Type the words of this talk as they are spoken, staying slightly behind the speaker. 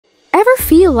Ever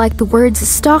feel like the words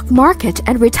stock market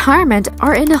and retirement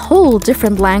are in a whole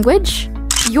different language?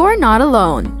 You're not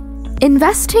alone.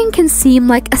 Investing can seem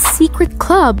like a secret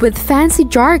club with fancy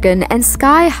jargon and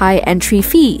sky-high entry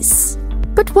fees.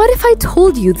 But what if I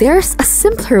told you there's a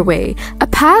simpler way, a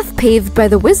path paved by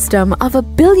the wisdom of a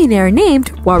billionaire named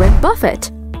Warren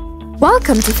Buffett?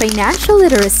 Welcome to Financial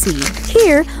Literacy.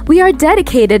 Here, we are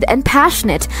dedicated and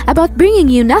passionate about bringing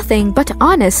you nothing but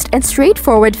honest and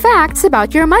straightforward facts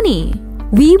about your money.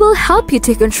 We will help you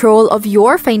take control of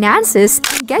your finances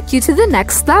and get you to the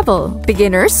next level.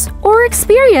 Beginners or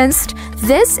experienced,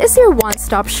 this is your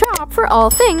one-stop shop for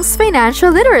all things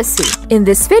financial literacy. In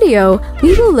this video,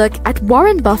 we will look at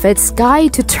Warren Buffett's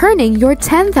guide to turning your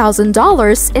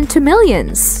 $10,000 into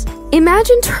millions.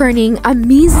 Imagine turning a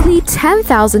measly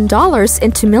 $10,000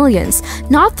 into millions,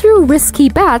 not through risky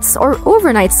bets or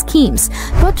overnight schemes,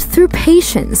 but through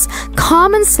patience,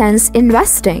 common sense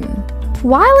investing.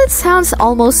 While it sounds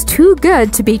almost too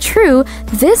good to be true,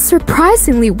 this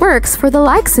surprisingly works for the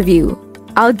likes of you.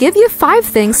 I'll give you 5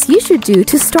 things you should do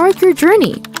to start your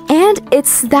journey. And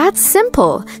it's that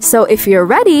simple. So if you're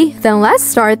ready, then let's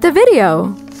start the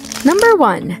video. Number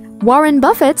 1. Warren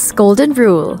Buffett's Golden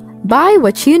Rule. Buy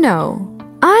what you know.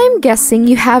 I'm guessing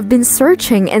you have been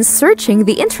searching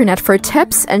the internet for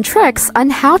tips and tricks on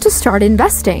how to start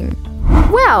investing.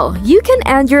 Well, you can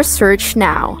end your search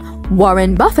now.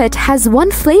 Warren Buffett has one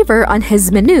flavor on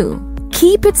his menu.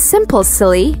 Keep it simple,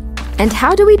 silly. And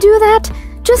how do we do that?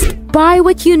 Just buy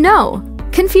what you know.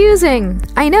 Confusing,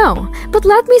 I know, but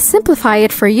let me simplify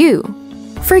it for you.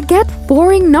 Forget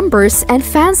boring numbers and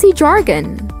fancy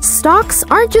jargon. Stocks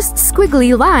aren't just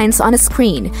squiggly lines on a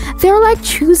screen. They're like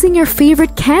choosing your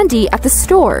favorite candy at the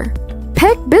store.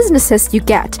 Pick businesses you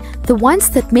get, the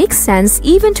ones that make sense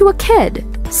even to a kid.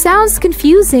 Sounds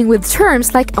confusing with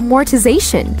terms like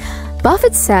amortization.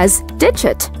 Buffett says, ditch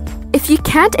it. If you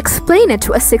can't explain it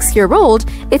to a 6-year-old,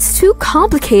 it's too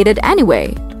complicated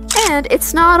anyway. And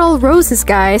it's not all roses,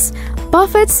 guys.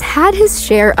 Buffett's had his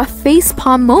share of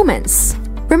facepalm moments.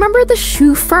 Remember the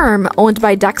shoe firm owned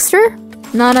by Dexter?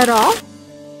 Not at all?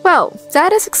 Well,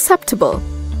 that is acceptable.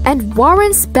 And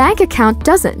Warren's bank account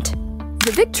doesn't.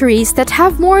 The victories that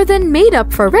have more than made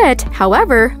up for it,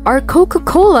 however, are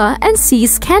Coca-Cola and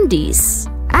See's candies.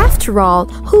 After all,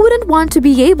 who wouldn't want to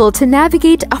be able to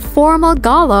navigate a formal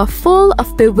gala full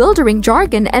of bewildering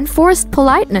jargon and forced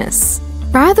politeness,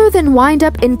 rather than wind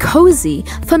up in cozy,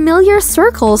 familiar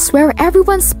circles where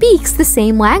everyone speaks the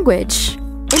same language?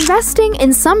 Investing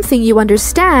in something you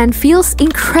understand feels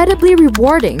incredibly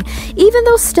rewarding, even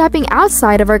though stepping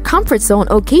outside of our comfort zone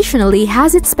occasionally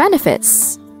has its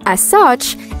benefits. As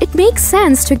such, it makes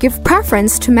sense to give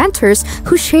preference to mentors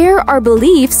who share our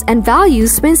beliefs and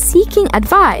values when seeking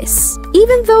advice,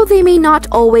 even though they may not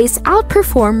always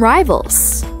outperform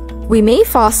rivals. We may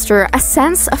foster a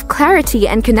sense of clarity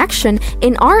and connection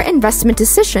in our investment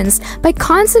decisions by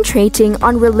concentrating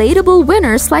on relatable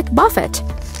winners like Buffett.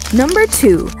 Number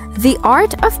 2. The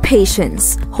art of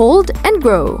patience. Hold and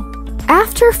grow.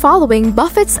 After following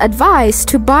Buffett's advice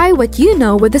to buy what you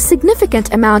know with a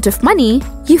significant amount of money,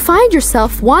 you find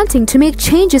yourself wanting to make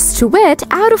changes to it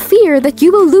out of fear that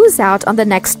you will lose out on the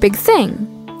next big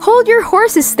thing. Hold your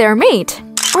horses there, mate.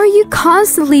 Are you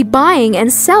constantly buying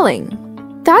and selling?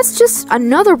 That's just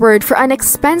another word for an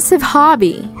expensive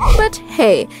hobby. But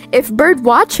hey, if bird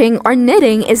watching or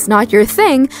knitting is not your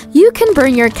thing, you can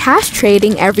burn your cash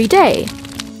trading every day.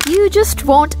 You just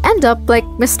won't end up like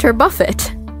Mr.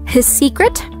 Buffett. His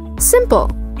secret? Simple.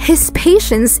 His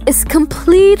patience is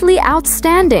completely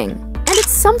outstanding. And it's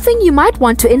something you might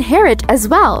want to inherit as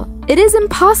well. It is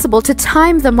impossible to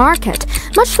time the market,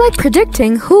 much like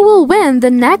predicting who will win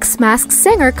the next Masked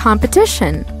Singer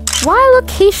competition. While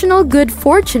occasional good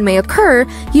fortune may occur,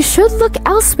 you should look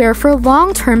elsewhere for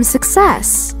long-term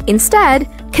success. Instead,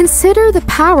 consider the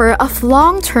power of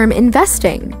long-term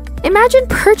investing. Imagine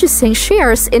purchasing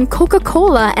shares in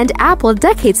Coca-Cola and Apple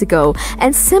decades ago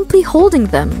and simply holding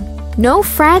them. No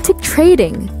frantic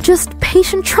trading, just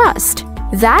patient trust.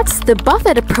 That's the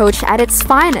Buffett approach at its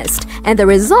finest, and the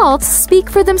results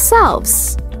speak for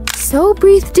themselves. So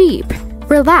breathe deep,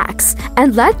 relax,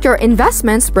 and let your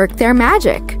investments work their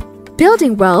magic.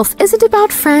 Building wealth isn't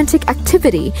about frantic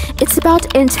activity, it's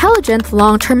about intelligent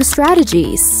long-term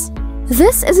strategies.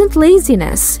 This isn't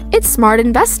laziness, it's smart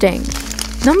investing.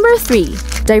 Number 3.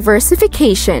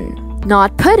 Diversification.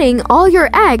 Not putting all your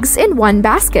eggs in one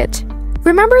basket.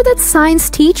 Remember that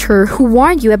science teacher who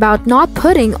warned you about not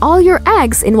putting all your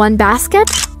eggs in one basket?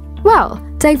 Well,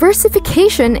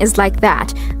 diversification is like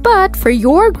that, but for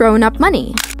your grown-up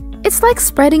money. It's like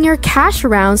spreading your cash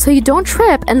around so you don't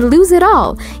trip and lose it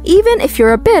all, even if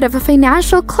you're a bit of a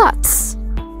financial klutz.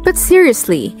 But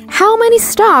seriously, how many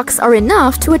stocks are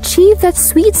enough to achieve that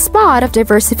sweet spot of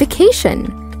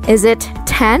diversification? Is it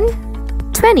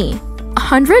 10, 20,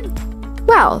 100?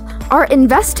 Well, our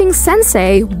investing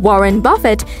sensei, Warren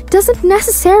Buffett, doesn't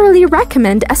necessarily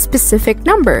recommend a specific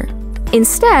number.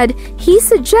 Instead, he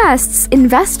suggests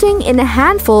investing in a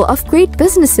handful of great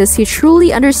businesses you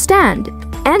truly understand,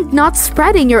 and not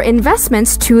spreading your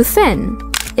investments too thin.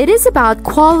 It is about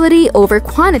quality over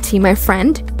quantity, my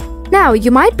friend. Now,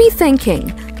 you might be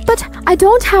thinking, but I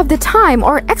don't have the time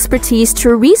or expertise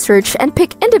to research and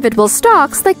pick individual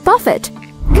stocks like Buffett.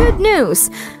 Good news!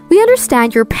 We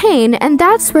understand your pain, and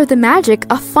that's where the magic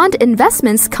of fund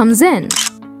investments comes in.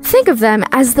 Think of them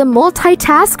as the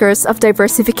multitaskers of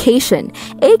diversification,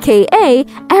 aka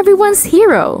everyone's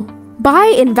hero.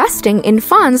 By investing in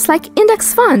funds like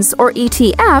index funds or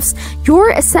ETFs,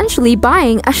 you're essentially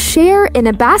buying a share in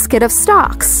a basket of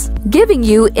stocks, giving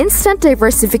you instant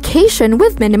diversification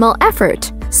with minimal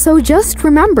effort. So just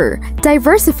remember,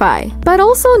 diversify, but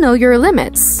also know your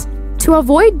limits. To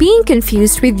avoid being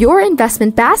confused with your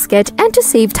investment basket and to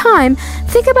save time,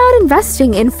 think about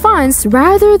investing in funds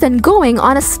rather than going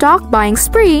on a stock buying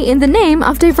spree in the name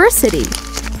of diversity.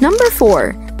 Number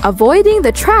 4. Avoiding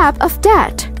the trap of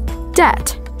debt.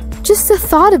 Debt. Just the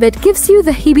thought of it gives you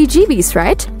the heebie-jeebies,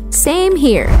 right? Same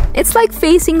here. It's like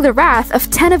facing the wrath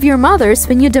of 10 of your mothers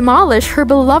when you demolish her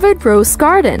beloved rose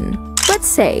garden. Let's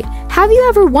say, have you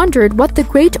ever wondered what the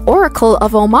great Oracle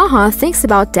of Omaha thinks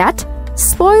about debt?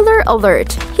 Spoiler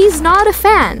alert, he's not a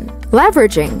fan.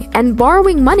 Leveraging and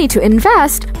borrowing money to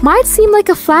invest might seem like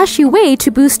a flashy way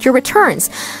to boost your returns,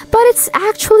 but it's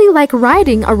actually like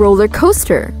riding a roller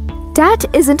coaster. Debt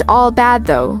isn't all bad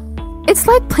though. It's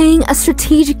like playing a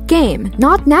strategic game,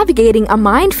 not navigating a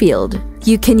minefield.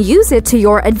 You can use it to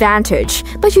your advantage,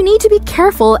 but you need to be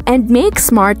careful and make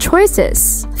smart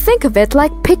choices. Think of it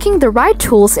like picking the right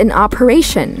tools in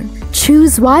operation.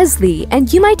 Choose wisely,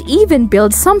 and you might even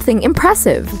build something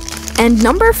impressive. And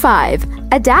number 5,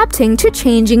 adapting to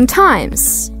changing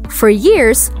times. For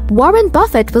years, Warren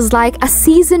Buffett was like a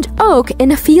seasoned oak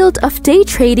in a field of day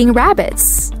trading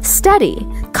rabbits. Steady,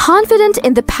 confident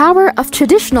in the power of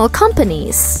traditional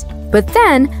companies. But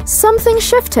then, something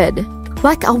shifted.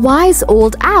 Like a wise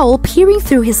old owl peering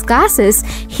through his glasses,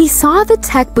 he saw the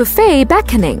tech buffet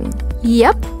beckoning.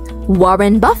 Yep,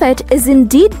 Warren Buffett is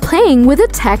indeed playing with the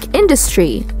tech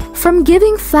industry. From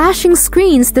giving flashing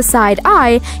screens the side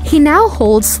eye, he now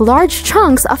holds large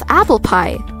chunks of apple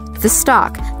pie. The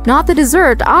stock, not the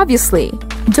dessert, obviously.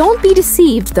 Don't be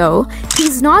deceived, though.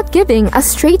 He's not giving a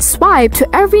straight swipe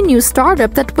to every new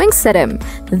startup that winks at him.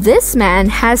 This man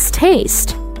has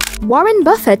taste. Warren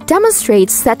Buffett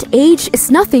demonstrates that age is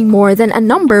nothing more than a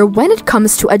number when it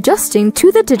comes to adjusting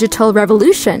to the digital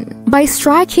revolution, by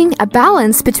striking a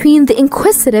balance between the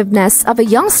inquisitiveness of a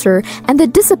youngster and the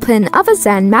discipline of a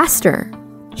Zen master.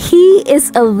 He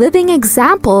is a living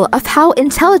example of how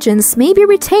intelligence may be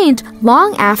retained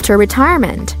long after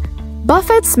retirement.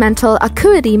 Buffett's mental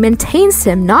acuity maintains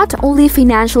him not only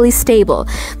financially stable,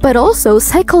 but also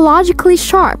psychologically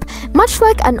sharp, much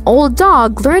like an old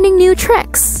dog learning new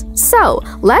tricks. So,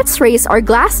 let's raise our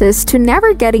glasses to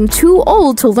never getting too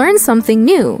old to learn something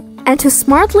new, and to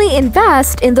smartly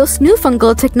invest in those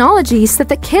newfangled technologies that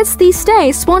the kids these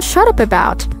days won't shut up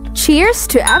about. Cheers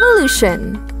to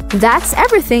evolution! That's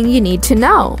everything you need to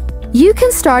know. You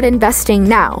can start investing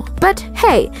now, but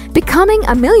hey, becoming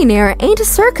a millionaire ain't a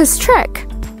circus trick.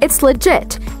 It's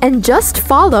legit, and just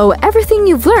follow everything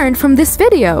you've learned from this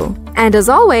video. And as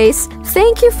always,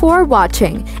 thank you for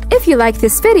watching. If you like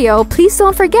this video, please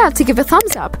don't forget to give a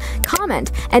thumbs up,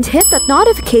 comment, and hit that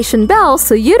notification bell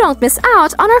so you don't miss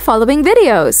out on our following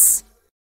videos.